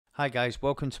Hi guys,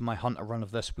 welcome to my hunter run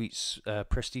of this week's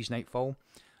Prestige Nightfall.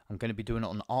 I'm going to be doing it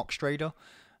on Arcstrider.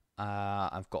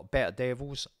 I've got Better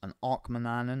Devils, an Arc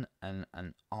Manannan, and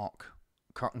an Arc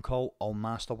Curtain Call, all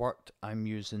masterworked. I'm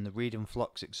using the Radiant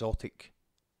Flux exotic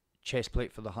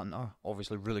chestplate for the hunter,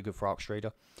 obviously really good for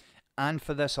Arcstrider. And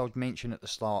for this, I would mention at the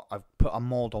start, I've put a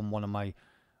mod on one of my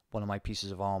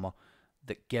pieces of armor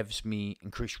that gives me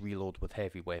increased reload with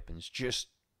heavy weapons, just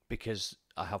because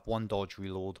I have one dodge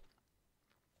reload.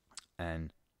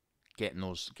 And getting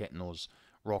those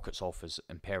rockets off is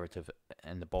imperative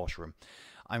in the boss room.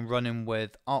 I'm running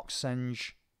with Arc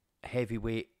Singe,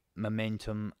 Heavyweight,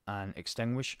 Momentum, and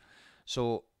Extinguish.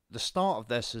 So the start of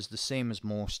this is the same as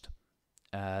most.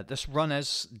 This run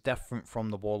is different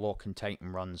from the Warlock and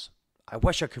Titan runs. I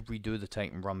wish I could redo the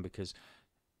Titan run because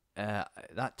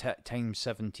that time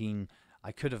 17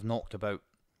 I could have knocked about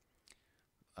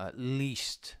at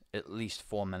least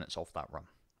 4 minutes off that run.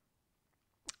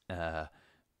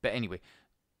 But anyway,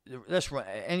 this run,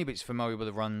 anybody's familiar with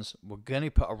the runs, we're going to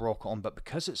put a rocket on, but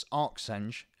because it's Arc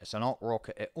Singe, it's an arc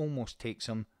rocket, it almost takes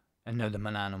him, and now the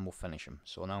Manannan will finish him.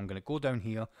 So now I'm going to go down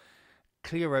here,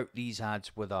 clear out these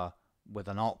ads with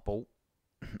an arc bolt,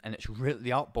 and it's really,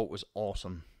 the arc bolt was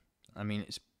awesome. I mean,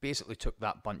 it's basically took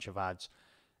that bunch of ads.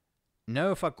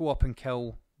 Now if I go up and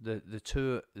kill the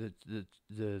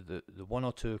one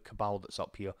or two Cabal that's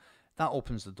up here, that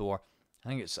opens the door.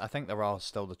 I think there are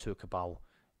still the two Cabal.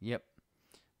 Yep.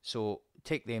 So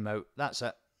take them out. That's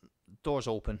it. Doors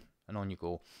open and on you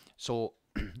go. So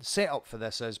the setup for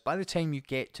this is by the time you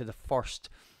get to the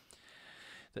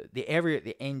area at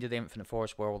the end of the Infinite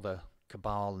Forest where all the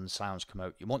Cabal and Silence come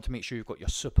out, you want to make sure you've got your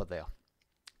super there,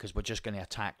 because we're just going to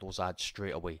attack those ads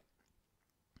straight away.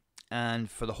 And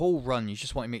for the whole run, you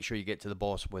just want to make sure you get to the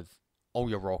boss with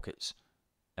all your rockets.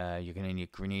 You're going to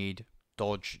need grenade,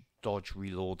 dodge,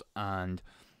 reload, and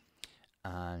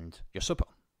your super.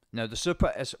 Now the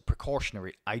super is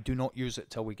precautionary. I do not use it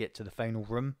till we get to the final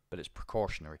room, but it's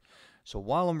precautionary. So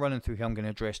while I'm running through here, I'm going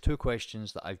to address two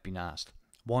questions that I've been asked.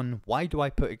 One, why do I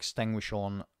put Extinguish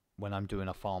on when I'm doing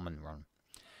a farming run?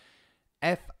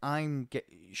 If I'm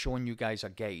showing you guys a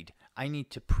guide, I need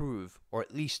to prove, or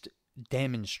at least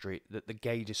demonstrate, that the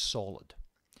guide is solid.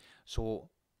 So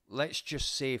let's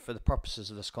just say, for the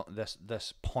purposes of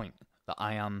this point, that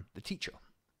I am the teacher.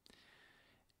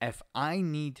 If I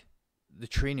need the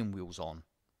training wheels on,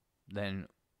 then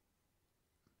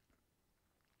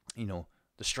the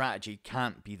strategy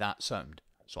can't be that sound.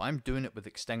 So I'm doing it with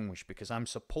Extinguish because I'm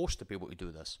supposed to be able to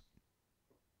do this.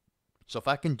 So if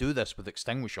I can do this with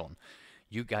Extinguish on,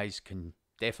 you guys can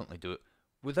definitely do it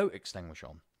without Extinguish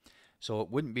on. So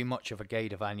it wouldn't be much of a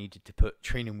guide if I needed to put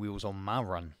training wheels on my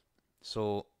run.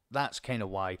 So that's kind of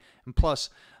why. And plus,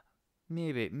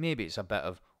 maybe it's a bit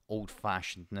of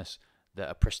old-fashionedness that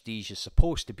a prestige is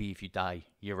supposed to be. If you die,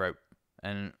 you're out.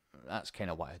 And that's kind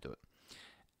of why I do it.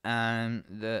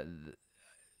 And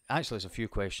actually there's a few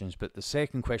questions, but the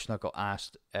second question I got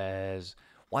asked is,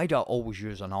 why do I always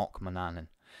use an Arc Manannan?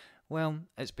 Well,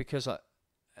 it's because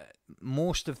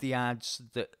most of the ads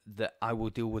that I will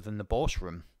deal with in the boss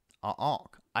room are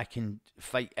Arc. I can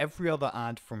fight every other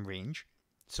ad from range,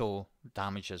 so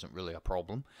damage isn't really a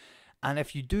problem. And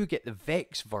if you do get the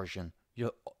Vex version,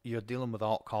 you're dealing with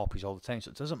Arc Harpies all the time,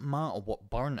 so it doesn't matter what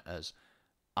burn it is.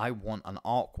 I want an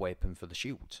Arc weapon for the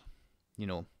shields,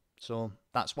 so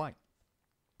that's why.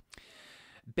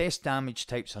 Best damage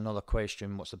type's another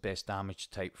question. What's the best damage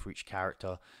type for each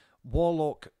character?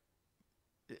 Warlock,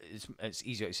 it's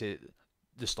easier to say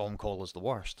the Stormcaller is the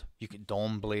worst. You can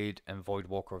Dawnblade and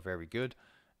Voidwalker are very good,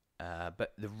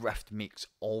 but the Rift makes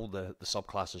all the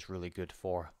subclasses really good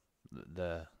for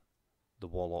the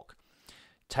Warlock.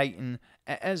 Titan,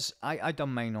 it is. I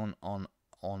done mine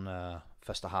on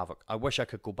Fist of Havoc. I wish I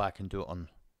could go back and do it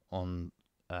on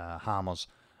Hammers.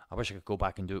 I wish I could go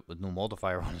back and do it with no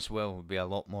modifier on as well. It would be a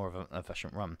lot more of an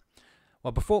efficient run.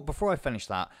 Well, before I finish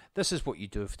that, this is what you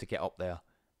do to get up there.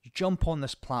 You jump on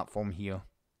this platform here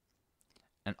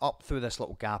and up through this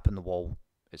little gap in the wall.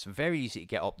 It's very easy to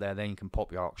get up there. Then you can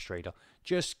pop your Arcstrider.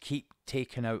 Just keep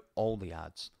taking out all the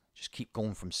ads. Just keep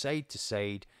going from side to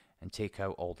side and take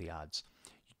out all the ads.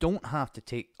 You don't have to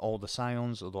take all the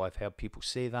Scions, although I've heard people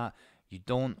say that. You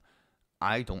don't.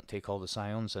 I don't take all the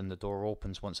Scions, and the door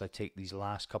opens once I take these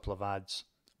last couple of ads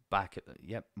back.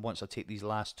 Once I take these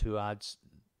last two ads,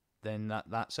 then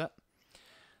that's it.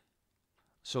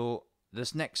 So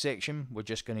this next section, we're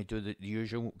just going to do the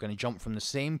usual. We're going to jump from the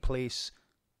same place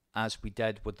as we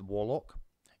did with the Warlock.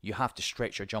 You have to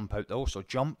stretch your jump out though. So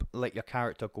jump, let your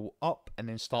character go up, and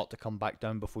then start to come back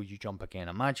down before you jump again.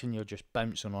 Imagine you're just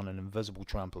bouncing on an invisible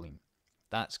trampoline.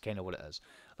 That's kind of what it is.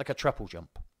 Like a triple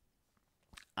jump.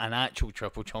 an actual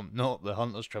triple jump, not the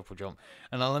hunter's triple jump,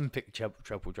 an Olympic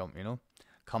triple jump, you know.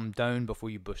 Come down before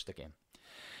you boost again.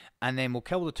 And then we'll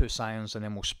kill the 2 scions, and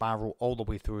then we'll spiral all the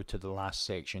way through to the last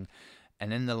section.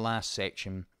 And in the last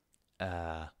section,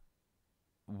 we're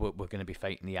going to be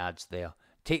fighting the ads there.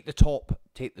 Take the top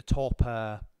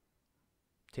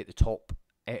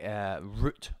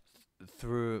route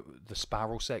through the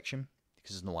spiral section,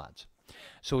 because there's no ads.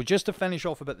 So just to finish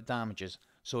off about the damages.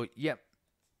 So yep,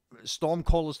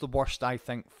 Stormcaller's the worst, I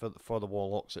think, for the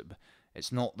Warlocks.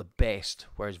 It's not the best,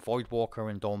 whereas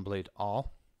Voidwalker and Dawnblade are.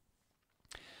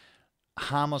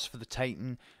 Hammers for the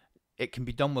Titan, it can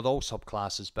be done with all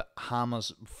subclasses, but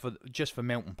hammers just for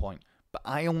melting point. But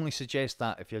I only suggest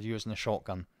that if you're using a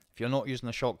shotgun. If you're not using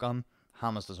a shotgun,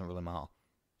 hammers doesn't really matter.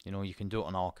 You know, you can do it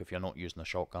on Arc if you're not using a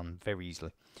shotgun very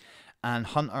easily. And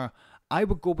Hunter, I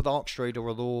would go with Arcstrider,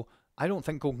 although I don't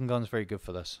think Golden Gun's very good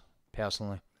for this,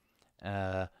 personally.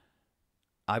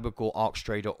 I would go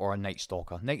Arcstrider or a Night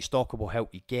Stalker. Night Stalker will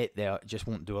help you get there, it just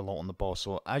won't do a lot on the boss.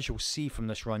 So as you'll see from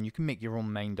this run, you can make your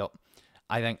own mind up.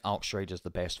 I think Arcstrider is the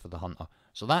best for the Hunter.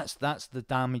 So that's the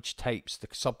damage types, the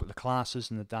classes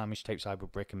and the damage types I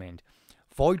would recommend.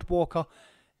 Voidwalker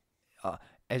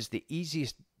is the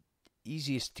easiest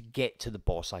to get to the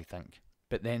boss, I think.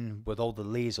 But then with all the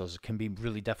lasers, it can be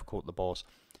really difficult, the boss.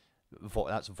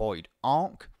 That's Void.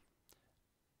 Arc,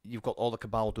 you've got all the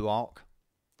Cabal do Arc.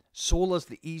 Solar's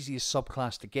the easiest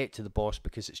subclass to get to the boss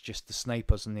because it's just the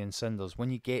snipers and the incenders. When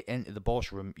you get into the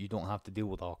boss room, you don't have to deal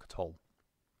with Arc at all.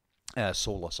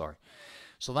 Solar, sorry.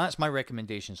 So that's my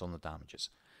recommendations on the damages.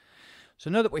 So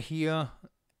now that we're here,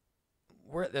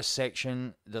 we're at this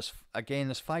section. There's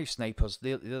 5 snipers.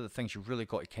 They're the things you really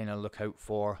got to kind of look out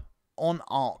for. On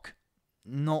Arc,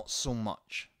 not so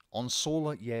much. On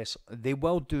Solar, yes, they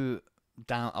will do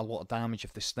a lot of damage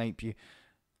if they snipe you.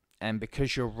 And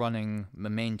because you're running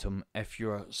momentum, if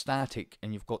you're static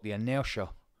and you've got the inertia,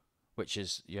 which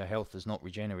is your health is not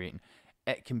regenerating,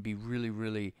 it can be really,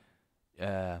 really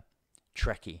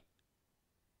tricky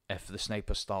if the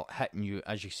snipers start hitting you.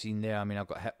 As you've seen there, I mean, I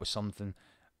got hit with something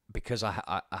because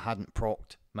I hadn't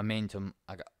procced momentum.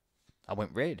 I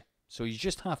went red. So you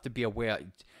just have to be aware.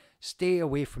 Stay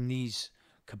away from these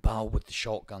Cabal with the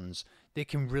shotguns. They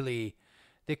can really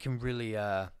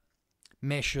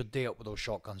mess your day up with those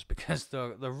shotguns because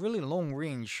they're really long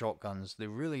range shotguns. They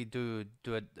really do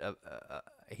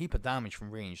a heap of damage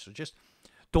from range. So just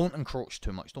don't encroach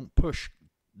too much. Don't push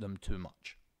them too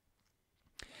much.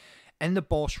 In the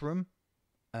boss room,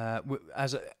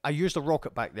 I used a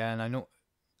rocket back there, and I know,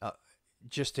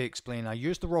 just to explain, I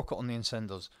used the rocket on the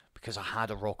incenders because I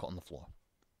had a rocket on the floor.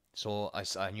 So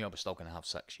I knew I was still going to have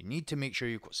 6. You need to make sure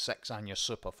you've got 6 and your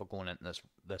super for going into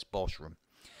this boss room.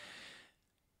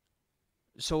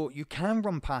 So you can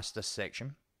run past this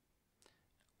section.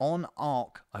 On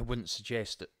Arc, I wouldn't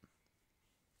suggest it.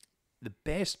 The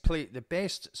best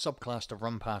subclass to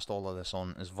run past all of this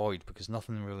on is Void, because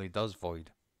nothing really does Void.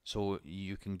 So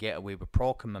you can get away with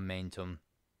proc and momentum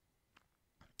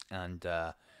and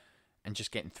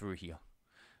just getting through here.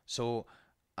 So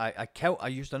I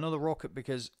used another rocket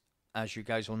because, as you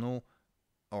guys will know,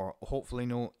 or hopefully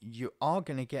know, you are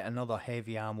going to get another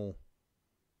heavy ammo,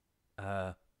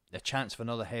 a chance for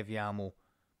another heavy ammo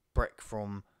brick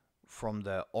from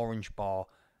the orange bar,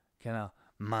 kind of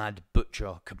mad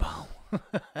butcher Cabal.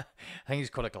 I think he's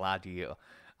called a gladiator.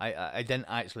 I didn't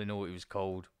actually know what he was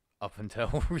called up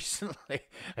until recently.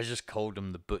 I just called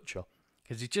him the butcher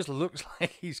because he just looks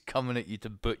like he's coming at you to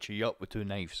butcher you up with 2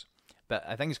 knives. But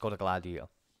I think he's called a gladiator.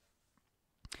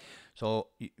 So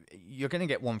you're going to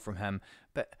get one from him,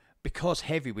 but because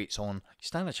heavyweight's on, you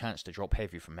stand a chance to drop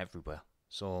heavy from everywhere.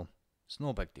 So it's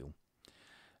no big deal.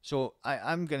 So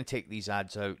I'm going to take these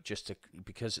ads out just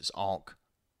because it's Arc.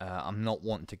 I'm not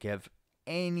wanting to give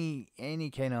any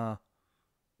kind of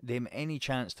them any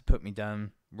chance to put me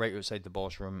down right outside the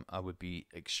boss room. I would be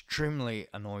extremely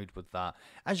annoyed with that.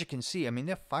 As you can see, I mean,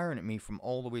 they're firing at me from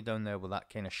all the way down there with that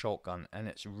kind of shotgun, and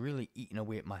it's really eating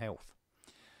away at my health.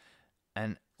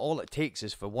 And all it takes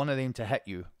is for one of them to hit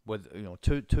you with,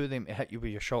 two of them to hit you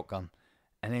with your shotgun,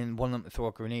 and then one of them to throw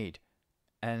a grenade,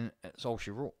 and it's all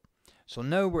she wrote. So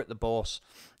now we're at the boss.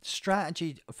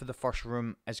 Strategy for the first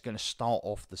room is going to start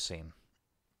off the same.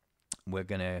 We're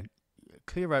going to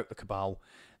clear out the Cabal,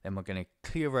 then we're going to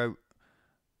clear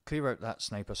out that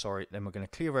sniper, sorry, then we're going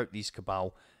to clear out these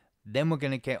Cabal, then we're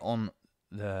going to get on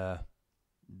the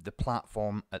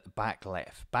platform at the back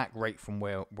right from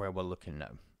where we're looking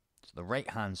now. So the right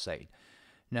hand side.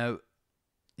 Now,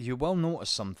 you will notice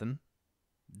something,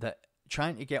 that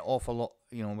trying to get off a lot,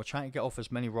 we're trying to get off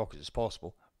as many rockets as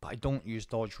possible, but I don't use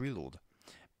dodge reload.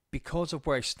 Because of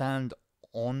where I stand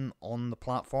on the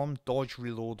platform, dodge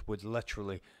reload would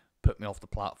literally put me off the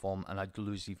platform and I'd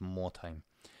lose even more time.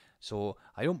 So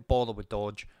I don't bother with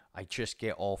dodge, I just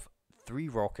get off 3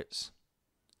 rockets.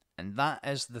 And that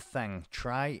is the thing,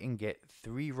 try and get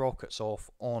 3 rockets off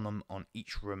on them on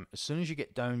each room. As soon as you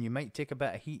get down, you might take a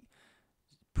bit of heat,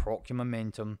 proc your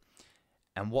momentum.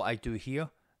 And what I do here,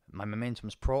 my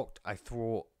momentum's procced, I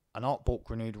throw an arc bolt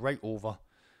grenade right over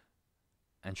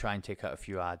and try and take out a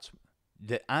few adds.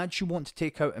 The adds you want to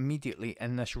take out immediately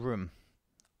in this room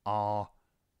are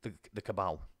the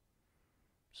Cabal.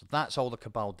 So that's all the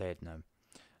Cabal dead now.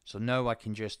 So now I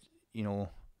can just, you know,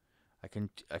 I can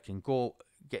go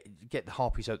get the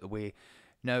harpies out the way.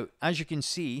 Now, as you can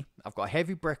see, I've got a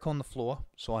heavy brick on the floor,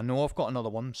 so I know I've got another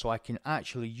one, so I can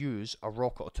actually use a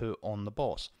rocket or 2 on the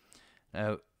boss.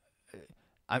 Now,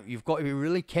 you've got to be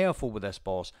really careful with this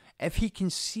boss. If he can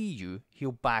see you,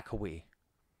 he'll back away.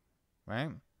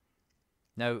 Right?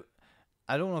 Now,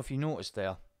 I don't know if you noticed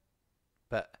there,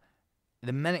 but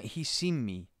the minute he's seen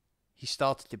me, he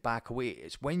started to back away.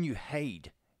 It's when you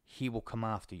hide, he will come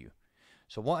after you.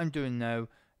 So what I'm doing now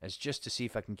is just to see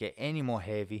if I can get any more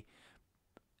heavy,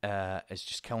 is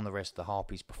just killing the rest of the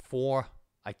harpies before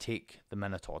I take the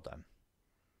Minotaur down.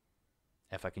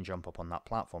 If I can jump up on that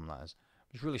platform, that is.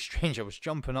 It was really strange. I was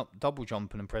jumping up, double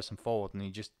jumping and pressing forward, and he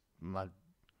just, my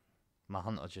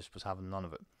hunter just was having none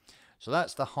of it. So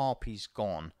that's the harpies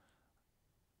gone.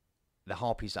 The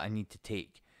harpies that I need to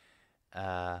take.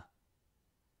 I'm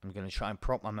going to try and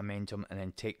prop my momentum and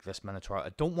then take this Minotaur out.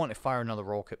 I don't want to fire another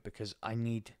rocket because I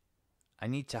need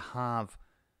to have,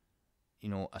 you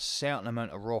know, a certain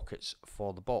amount of rockets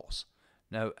for the boss.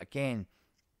 Now, again,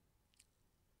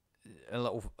 a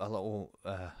little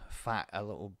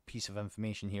piece of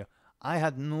information here. I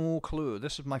had no clue.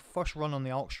 This is my first run on the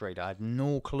Arcstrider. I had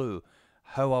no clue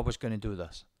how I was going to do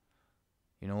this.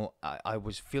 You know, I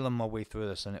was feeling my way through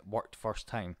this and it worked first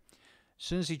time. As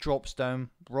soon as he drops down,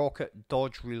 rocket,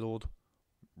 dodge, reload,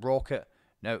 rocket.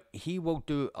 Now, he will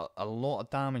do a lot of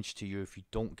damage to you if you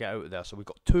don't get out of there. So we've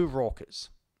got 2 rockets,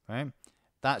 right?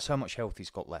 That's how much health he's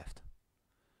got left.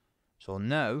 So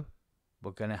now,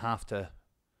 we're going to have to...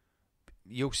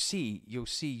 You'll see,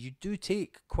 you do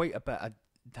take quite a bit of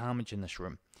damage in this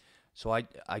room. So I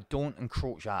don't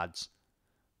encroach adds.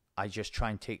 I just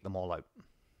try and take them all out.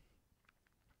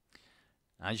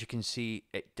 As you can see,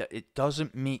 it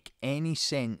doesn't make any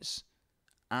sense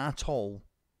at all,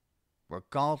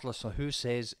 regardless of who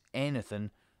says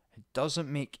anything. It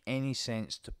doesn't make any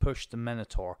sense to push the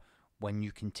Minotaur when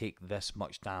you can take this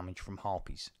much damage from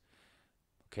harpies.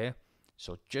 Okay,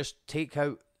 so just take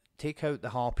out the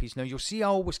harpies. Now you'll see I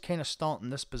always kind of start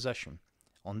in this position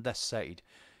on this side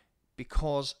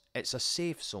because it's a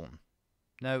safe zone.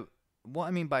 Now, what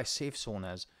I mean by safe zone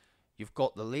is you've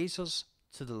got the lasers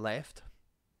to the left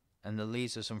and the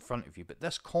lasers in front of you, but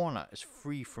this corner is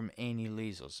free from any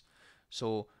lasers.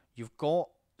 So you've got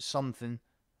something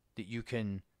that you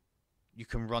can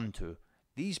run to.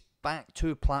 These back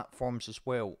 2 platforms as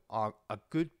well are a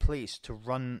good place to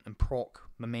run and proc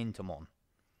momentum on.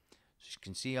 So you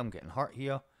can see I'm getting hurt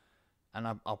here,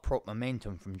 and I'll proc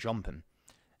momentum from jumping.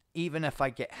 Even if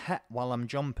I get hit while I'm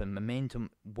jumping,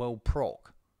 momentum will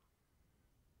proc.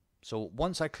 So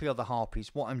once I clear the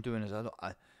harpies, what I'm doing is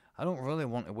I don't really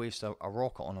want to waste a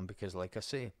rocket on them because, like I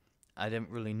say, I didn't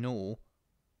really know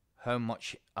how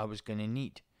much I was going to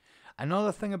need.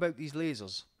 Another thing about these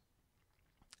lasers,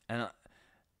 and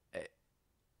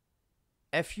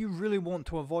if you really want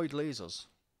to avoid lasers,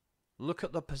 look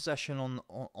at the position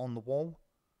on the wall,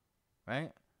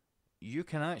 right? You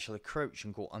can actually crouch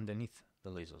and go underneath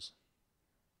the lasers.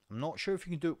 I'm not sure if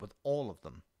you can do it with all of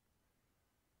them,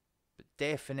 but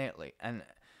definitely. And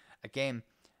again,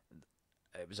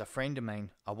 it was a friend of mine.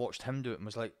 I watched him do it and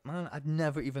was like, man, I'd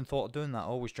never even thought of doing that. I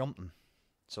always jumped them.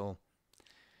 So,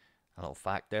 a little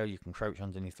fact there, you can crouch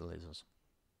underneath the lasers.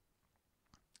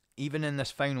 Even in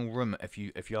this final room, if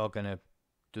you are going to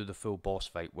do the full boss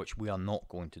fight, which we are not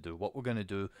going to do, what we're going to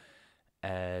do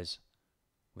is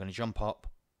we're going to jump up,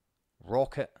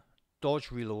 rocket, dodge,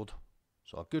 reload.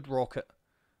 So a good rocket,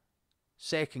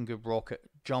 second good rocket,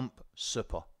 jump,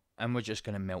 super. And we're just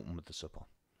going to melt them with the super.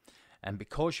 And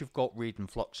because you've got Raid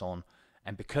and Flux on,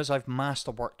 and because I've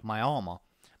masterworked my armor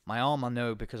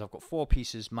now, because I've got 4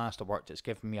 pieces masterworked, it's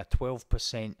given me a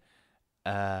 12%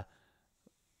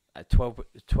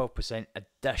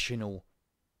 additional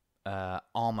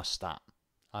armor stat.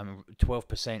 I'm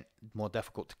 12% more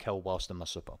difficult to kill whilst in my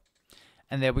super.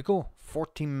 And there we go,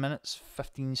 14 minutes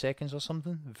 15 seconds or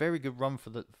something. Very good run for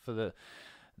the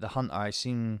hunter. I've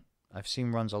seen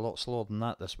runs a lot slower than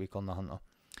that this week on the hunter.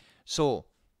 So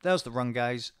there's the run,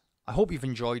 guys. I hope you've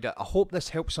enjoyed it. I hope this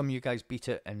helps some of you guys beat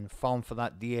it and farm for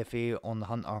that DFA on the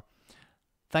Hunter.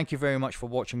 Thank you very much for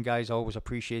watching, guys. I always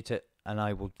appreciate it, and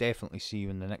I will definitely see you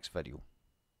in the next video.